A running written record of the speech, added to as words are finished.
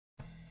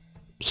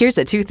Here's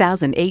a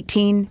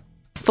 2018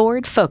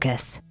 Ford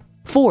Focus.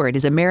 Ford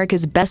is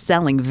America's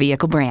best-selling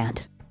vehicle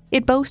brand.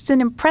 It boasts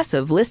an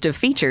impressive list of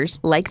features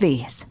like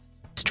these: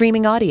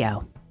 streaming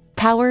audio,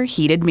 power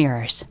heated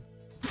mirrors,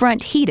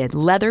 front heated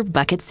leather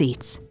bucket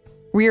seats,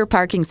 rear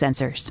parking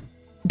sensors,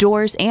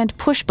 doors and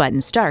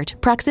push-button start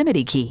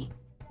proximity key,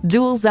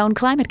 dual zone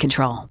climate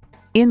control,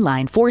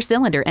 inline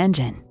 4-cylinder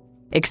engine,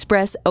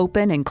 express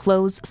open and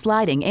close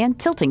sliding and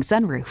tilting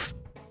sunroof,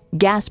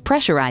 gas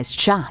pressurized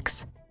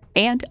shocks,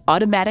 and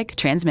automatic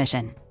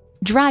transmission.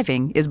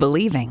 Driving is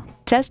believing.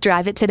 Test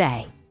drive it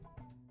today.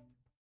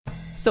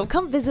 So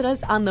come visit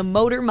us on the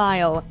Motor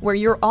Mile, where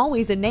you're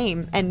always a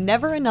name and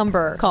never a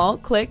number. Call,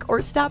 click,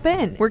 or stop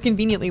in. We're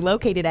conveniently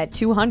located at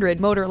 200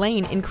 Motor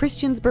Lane in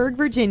Christiansburg,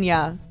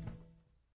 Virginia.